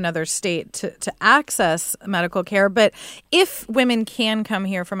travel to another state to access medical care. But if women can come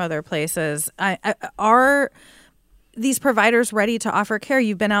here from other places, are these providers ready to offer care?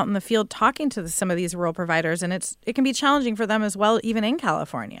 You've been out in the field talking to some of these rural providers, and it can be challenging for them as well, even in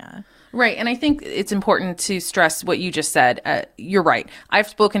California. Right. And I think it's important to stress what you just said. You're right. I've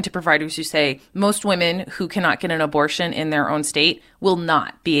spoken to providers who say most women who cannot get an abortion in their own state will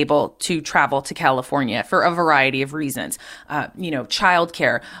not be able to travel to California for a variety of reasons.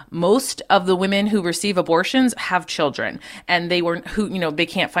 Childcare. Most of the women who receive abortions have children, and they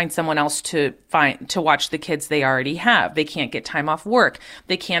can't find someone else to watch the kids they already have. They can't get time off work.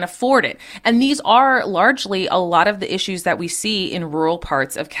 They can't afford it. And these are largely a lot of the issues that we see in rural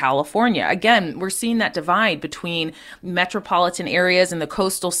parts of California. Again, we're seeing that divide between metropolitan areas and the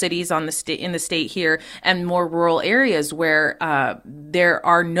coastal cities in the state here, and more rural areas where there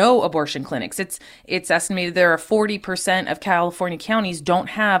are no abortion clinics. It's estimated there are 40% of California counties don't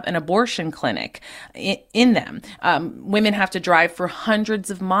have an abortion clinic in them. Women have to drive for hundreds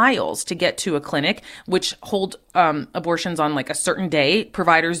of miles to get to a clinic, which hold abortions on like a certain day.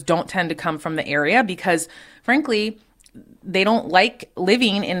 Providers don't tend to come from the area because, frankly, they don't like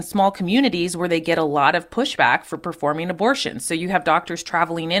living in small communities where they get a lot of pushback for performing abortions. So you have doctors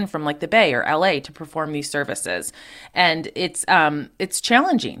traveling in from like the Bay or LA to perform these services. And it's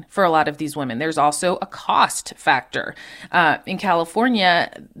challenging for a lot of these women. There's also a cost factor. In California,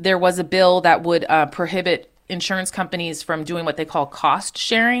 there was a bill that would prohibit insurance companies from doing what they call cost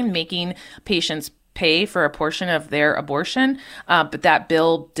sharing, making patients pay for a portion of their abortion. But that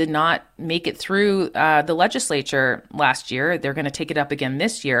bill did not make it through the legislature last year. They're going to take it up again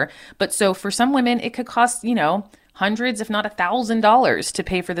this year. But so for some women, it could cost, hundreds, if not $1,000 to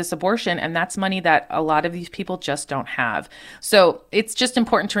pay for this abortion. And that's money that a lot of these people just don't have. So it's just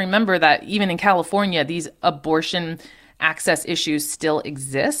important to remember that even in California, these abortion access issues still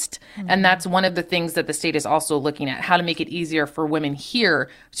exist. Mm-hmm. And that's one of the things that the state is also looking at, how to make it easier for women here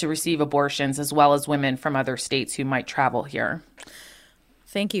to receive abortions, as well as women from other states who might travel here.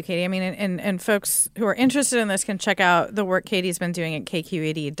 Thank you, Katie. I mean, and folks who are interested in this can check out the work Katie's been doing at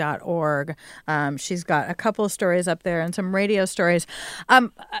kqed.org. She's got a couple of stories up there and some radio stories. I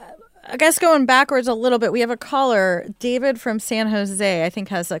guess going backwards a little bit, we have a caller, David from San Jose, I think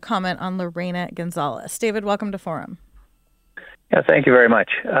has a comment on Lorena Gonzalez. David, welcome to Forum. Yeah, thank you very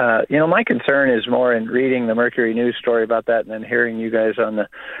much. My concern is more in reading the Mercury News story about that and then hearing you guys on the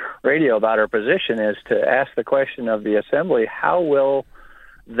radio about her position, is to ask the question of the Assembly, how will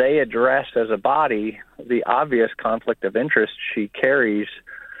they address as a body the obvious conflict of interest she carries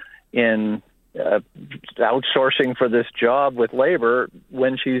in outsourcing for this job with labor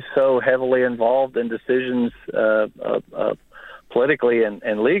when she's so heavily involved in decisions politically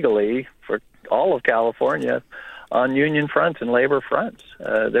and legally for all of California on union fronts and labor fronts.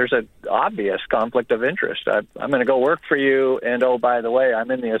 There's an obvious conflict of interest. I'm going to go work for you, and oh, by the way, I'm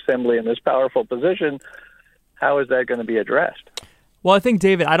in the Assembly in this powerful position. How is that going to be addressed? Well, I think,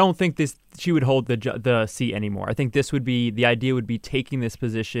 David, I don't think she would hold the seat anymore. I think the idea would be taking this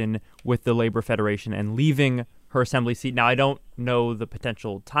position with the Labor Federation and leaving her assembly seat. Now, I don't know the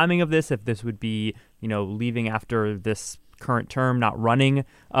potential timing of this, if this would be, leaving after this current term, not running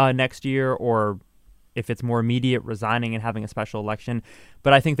next year, or if it's more immediate, resigning and having a special election.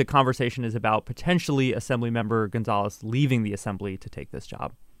 But I think the conversation is about potentially Assemblymember Gonzalez leaving the assembly to take this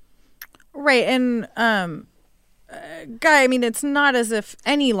job. Right. And Guy, I mean, it's not as if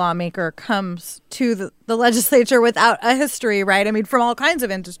any lawmaker comes to the legislature without a history, right? I mean, from all kinds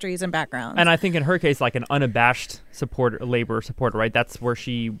of industries and backgrounds. And I think in her case, like an unabashed labor supporter, right? That's where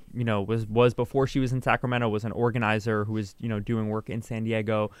she, was before she was in Sacramento, was an organizer who was, doing work in San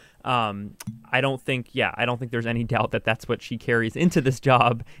Diego. I don't think there's any doubt that that's what she carries into this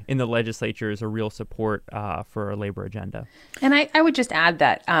job in the legislature, is a real support for a labor agenda. And I would just add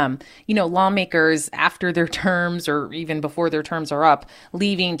that, lawmakers after their terms or even before their terms are up,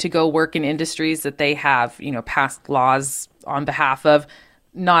 leaving to go work in industries that they have, passed laws on behalf of,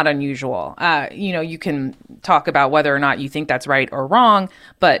 not unusual. You can talk about whether or not you think that's right or wrong,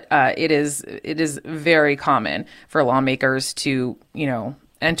 but it is very common for lawmakers to,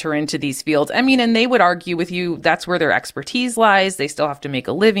 enter into these fields. I mean, and they would argue with you that's where their expertise lies. They still have to make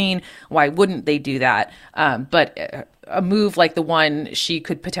a living. Why wouldn't they do that? But a move like the one she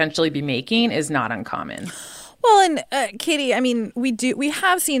could potentially be making is not uncommon. Well, and Katie, I mean, we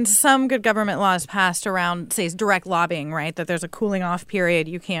have seen some good government laws passed around, say, direct lobbying, right? That there's a cooling off period.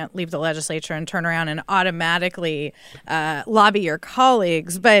 You can't leave the legislature and turn around and automatically lobby your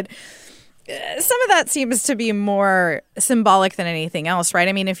colleagues. But some of that seems to be more symbolic than anything else, right?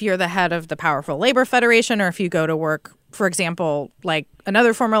 I mean, if you're the head of the powerful labor federation, or if you go to work, for example, like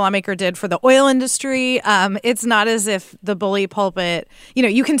another former lawmaker did for the oil industry, it's not as if the bully pulpit,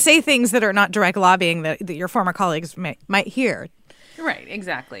 you can say things that are not direct lobbying that your former colleagues might hear. Right,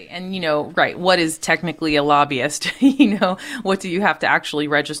 exactly. And, what is technically a lobbyist? What do you have to actually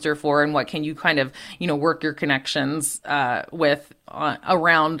register for, and what can you kind of, work your connections with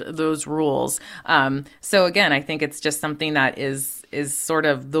around those rules? So again, I think it's just something that is sort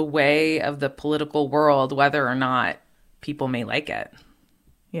of the way of the political world, whether or not people may like it.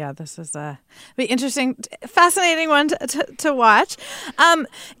 Yeah, this is a very interesting, fascinating one to watch.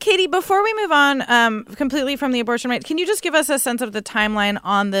 Katie, before we move on completely from the abortion right, can you just give us a sense of the timeline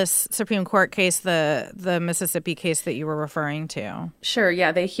on this Supreme Court case, the Mississippi case that you were referring to? Sure,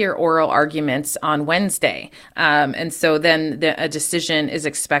 yeah. They hear oral arguments on Wednesday. And so then a decision is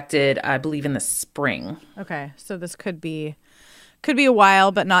expected, I believe, in the spring. Okay, so this could be a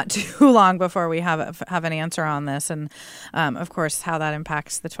while, but not too long before we have an answer on this. And, of course, how that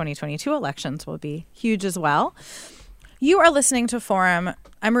impacts the 2022 elections will be huge as well. You are listening to Forum.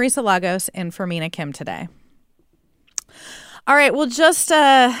 I'm Marisa Lagos in for Mina Kim today. All right, well, just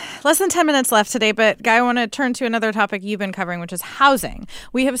less than 10 minutes left today, but Guy, I want to turn to another topic you've been covering, which is housing.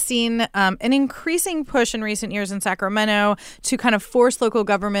 We have seen an increasing push in recent years in Sacramento to kind of force local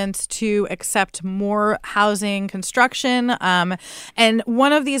governments to accept more housing construction. And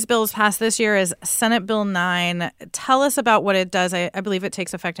one of these bills passed this year is Senate Bill 9. Tell us about what it does. I believe it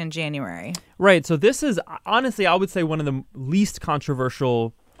takes effect in January. Right. So this is, honestly, I would say one of the least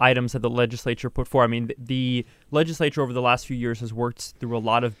controversial items that the legislature put forward. I mean, the legislature over the last few years has worked through a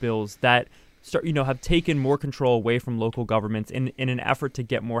lot of bills that have taken more control away from local governments in an effort to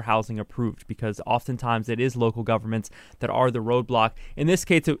get more housing approved, because oftentimes it is local governments that are the roadblock. In this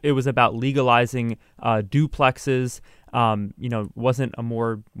case, it was about legalizing duplexes. Wasn't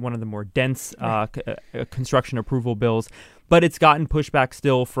one of the more dense construction approval bills, but it's gotten pushback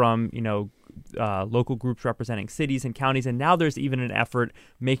still from local groups representing cities and counties, and now there's even an effort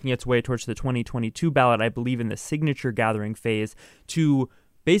making its way towards the 2022 ballot, I believe in the signature gathering phase, to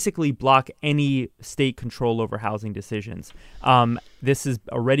basically block any state control over housing decisions. This has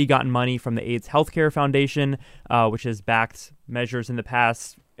already gotten money from the AIDS Healthcare Foundation, which has backed measures in the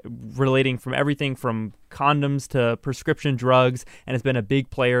past relating from everything from condoms to prescription drugs, and has been a big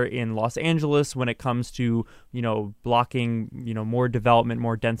player in Los Angeles when it comes to, blocking, more development,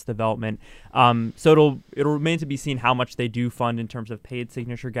 more dense development. So it'll remain to be seen how much they do fund in terms of paid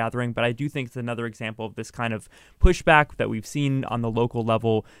signature gathering. But I do think it's another example of this kind of pushback that we've seen on the local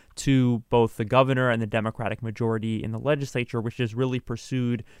level to both the governor and the Democratic majority in the legislature, which has really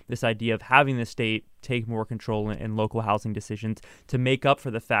pursued this idea of having the state take more control in local housing decisions to make up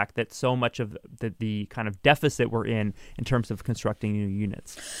for the fact that so much of the kind of deficit we're in terms of constructing new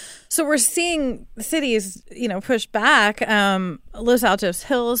units. So we're seeing cities, push back. Los Altos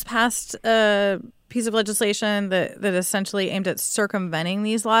Hills passed a piece of legislation that essentially aimed at circumventing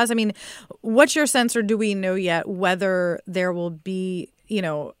these laws. I mean, what's your sense, or do we know yet whether there will be,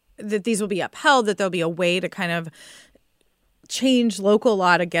 that these will be upheld, that there'll be a way to kind of change local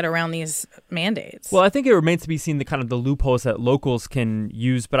law to get around these mandates? Well, I think it remains to be seen the loopholes that locals can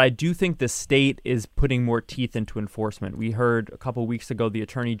use, but I do think the state is putting more teeth into enforcement. We heard a couple of weeks ago the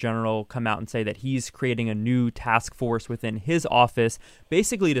Attorney General come out and say that he's creating a new task force within his office,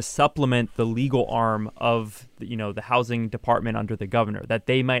 basically to supplement the legal arm of the housing department under the governor, that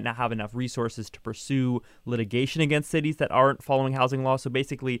they might not have enough resources to pursue litigation against cities that aren't following housing law. So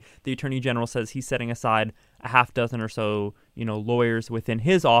basically, the Attorney General says he's setting aside a half dozen or so, lawyers within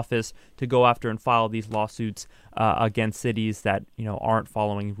his office to go after and file these lawsuits against cities that, aren't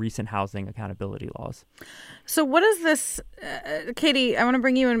following recent housing accountability laws. So what is this, Katie, I want to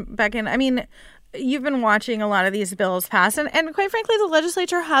bring you back in. I mean, you've been watching a lot of these bills pass, and quite frankly, the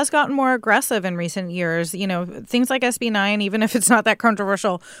legislature has gotten more aggressive in recent years. Things like SB 9, even if it's not that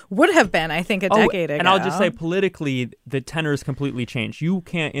controversial, would have been, I think, a decade ago. And I'll just say, politically, the tenor has completely changed. You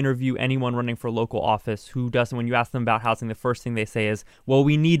can't interview anyone running for local office who doesn't, when you ask them about housing, the first thing they say is, well,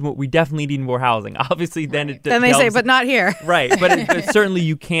 we definitely need more housing. Obviously, then they say, but not here. Right. But certainly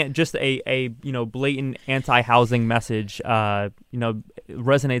you can't, just a blatant anti-housing message,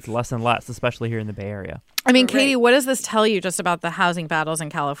 resonates less and less, especially here in the Bay Area. I mean, Katie, what does this tell you just about the housing battles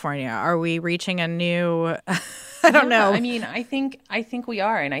in California? Are we reaching a new, I don't know. I mean, I think we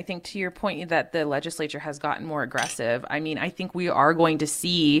are. And I think to your point that the legislature has gotten more aggressive, I mean, I think we are going to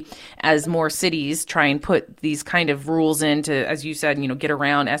see, as more cities try and put these kind of rules in to, as you said, get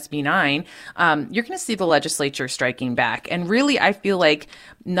around SB 9, you're going to see the legislature striking back. And really, I feel like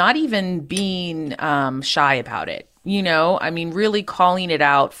not even being shy about it. Really calling it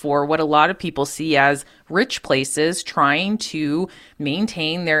out for what a lot of people see as rich places trying to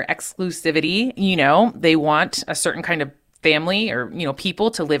maintain their exclusivity. They want a certain kind of family or, people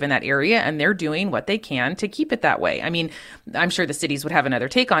to live in that area, and they're doing what they can to keep it that way. I mean, I'm sure the cities would have another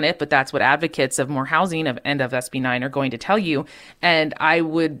take on it, but that's what advocates of more housing and of SB 9 are going to tell you. And I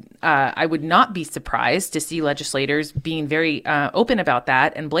would not be surprised to see legislators being very open about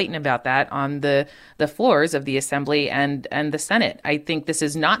that and blatant about that on the floors of the Assembly and the Senate. I think this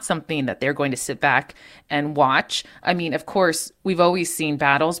is not something that they're going to sit back and watch. I mean, of course, we've always seen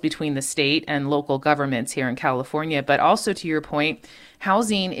battles between the state and local governments here in California, but also to your point,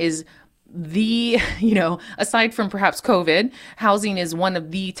 housing is aside from perhaps COVID, housing is one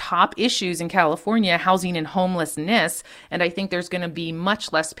of the top issues in California, housing and homelessness. And I think there's going to be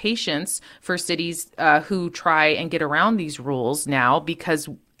much less patience for cities who try and get around these rules now, because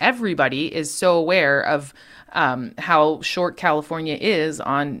everybody is so aware of how short California is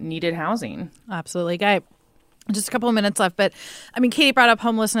on needed housing. Absolutely, Guy. Just a couple of minutes left, but I mean, Katie brought up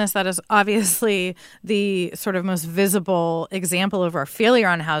homelessness. That is obviously the sort of most visible example of our failure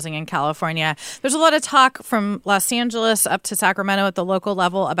on housing in California. There's a lot of talk from Los Angeles up to Sacramento at the local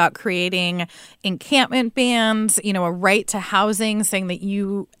level about creating encampment bans, a right to housing, saying that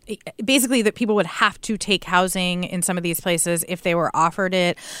that people would have to take housing in some of these places if they were offered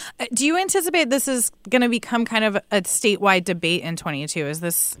it. Do you anticipate this is going to become kind of a statewide debate in 22? Is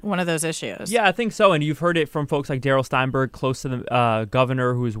this one of those issues? Yeah, I think so. And you've heard it from folks like Darrell Steinberg, close to the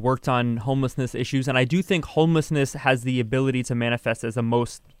governor, who has worked on homelessness issues. And I do think homelessness has the ability to manifest as a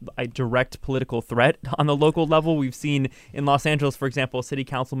most direct political threat on the local level. We've seen in Los Angeles, for example, a city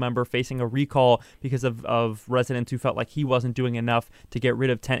council member facing a recall because of residents who felt like he wasn't doing enough to get rid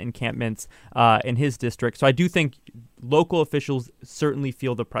of tent encampments in his district. So I do think local officials certainly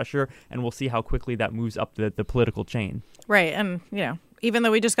feel the pressure, and we'll see how quickly that moves up the political chain. Right. And, even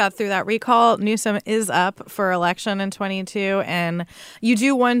though we just got through that recall, Newsom is up for election in 22. And you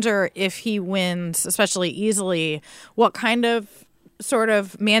do wonder if he wins, especially easily, what kind of sort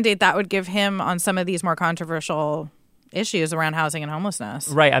of mandate that would give him on some of these more controversial issues around housing and homelessness.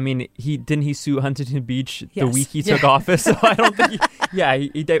 Right. I mean, he sue Huntington Beach the week he took office. So I don't think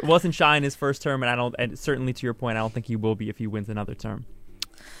he wasn't shy in his first term. And certainly to your point, I don't think he will be if he wins another term.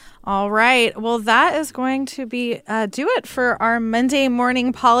 All right. Well, that is going to be do it for our Monday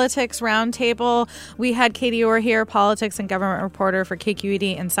morning politics roundtable. We had Katie Orr here, politics and government reporter for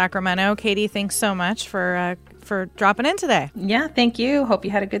KQED in Sacramento. Katie, thanks so much for dropping in today. Yeah, thank you. Hope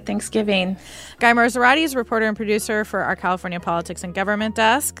you had a good Thanksgiving. Guy Marzorati is reporter and producer for our California Politics and Government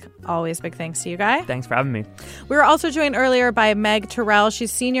Desk. Always big thanks to you, Guy. Thanks for having me. We were also joined earlier by Meg Terrell. She's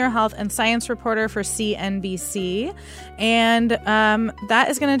senior health and science reporter for CNBC. And that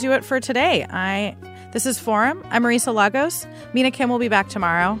is going to do it for today. This is Forum. I'm Marisa Lagos. Mina Kim will be back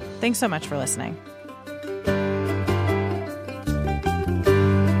tomorrow. Thanks so much for listening.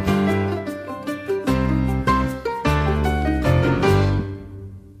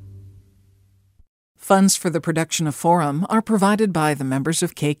 Funds for the production of Forum are provided by the members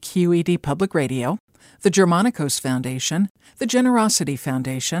of KQED Public Radio, the Germanicos Foundation, the Generosity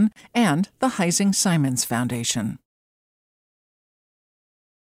Foundation, and the Heising Simons Foundation.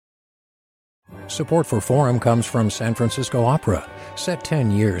 Support for Forum comes from San Francisco Opera. Set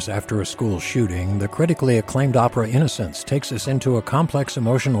 10 years after a school shooting, the critically acclaimed opera Innocence takes us into a complex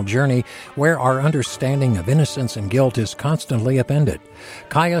emotional journey where our understanding of innocence and guilt is constantly upended.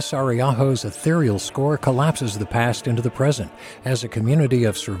 Kaya Sariaho's ethereal score collapses the past into the present as a community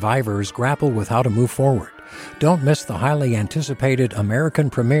of survivors grapple with how to move forward. Don't miss the highly anticipated American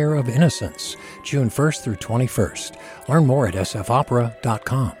premiere of Innocence, June 1st through 21st. Learn more at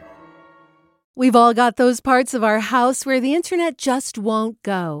sfopera.com. We've all got those parts of our house where the internet just won't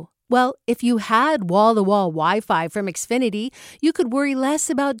go. Well, if you had wall-to-wall Wi-Fi from Xfinity, you could worry less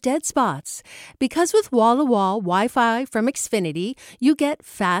about dead spots. Because with wall-to-wall Wi-Fi from Xfinity, you get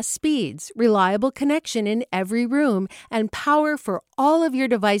fast speeds, reliable connection in every room, and power for all of your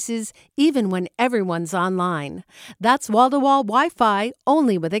devices, even when everyone's online. That's wall-to-wall Wi-Fi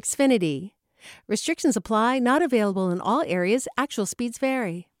only with Xfinity. Restrictions apply, not available in all areas. Actual speeds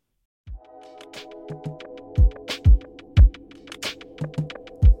vary.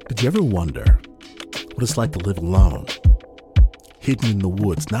 Did you ever wonder what it's like to live alone, hidden in the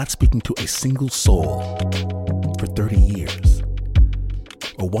woods, not speaking to a single soul for 30 years?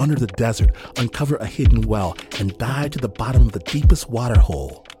 Or wander the desert, uncover a hidden well, and dive to the bottom of the deepest water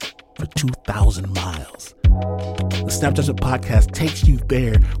hole for 2,000 miles? The Snap Judgment Podcast takes you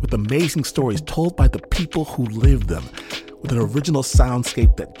there with amazing stories told by the people who live them, with an original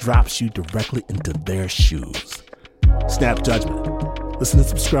soundscape that drops you directly into their shoes. Snap Judgment. Listen and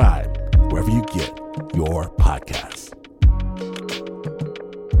subscribe wherever you get your podcasts.